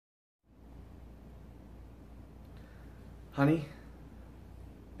Honey?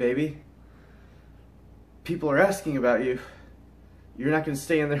 Baby? People are asking about you. You're not going to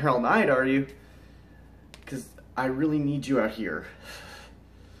stay in there all night, are you? Because I really need you out here.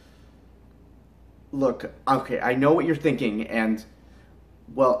 Look, okay, I know what you're thinking, and,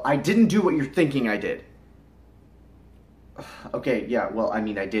 well, I didn't do what you're thinking I did. Okay, yeah, well, I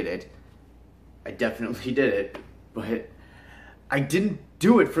mean, I did it. I definitely did it, but I didn't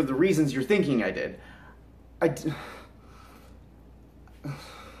do it for the reasons you're thinking I did.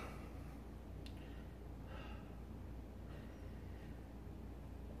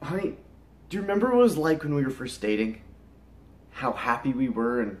 Honey, do you remember what it was like when we were first dating? How happy we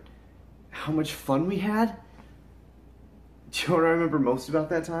were and how much fun we had? Do you know what I remember most about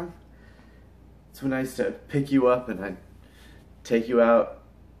that time? It's when I used to pick you up and I'd take you out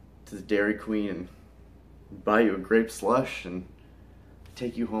to the Dairy Queen and buy you a grape slush and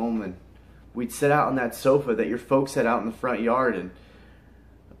take you home, and we'd sit out on that sofa that your folks had out in the front yard, and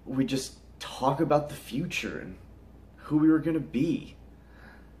we'd just talk about the future and who we were gonna be.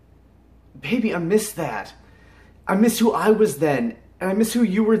 Baby, I miss that. I miss who I was then, and I miss who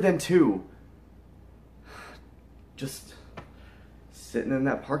you were then too. Just sitting in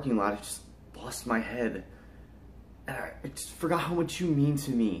that parking lot, I just lost my head. And I just forgot how much you mean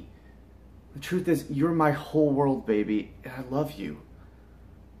to me. The truth is, you're my whole world, baby, and I love you.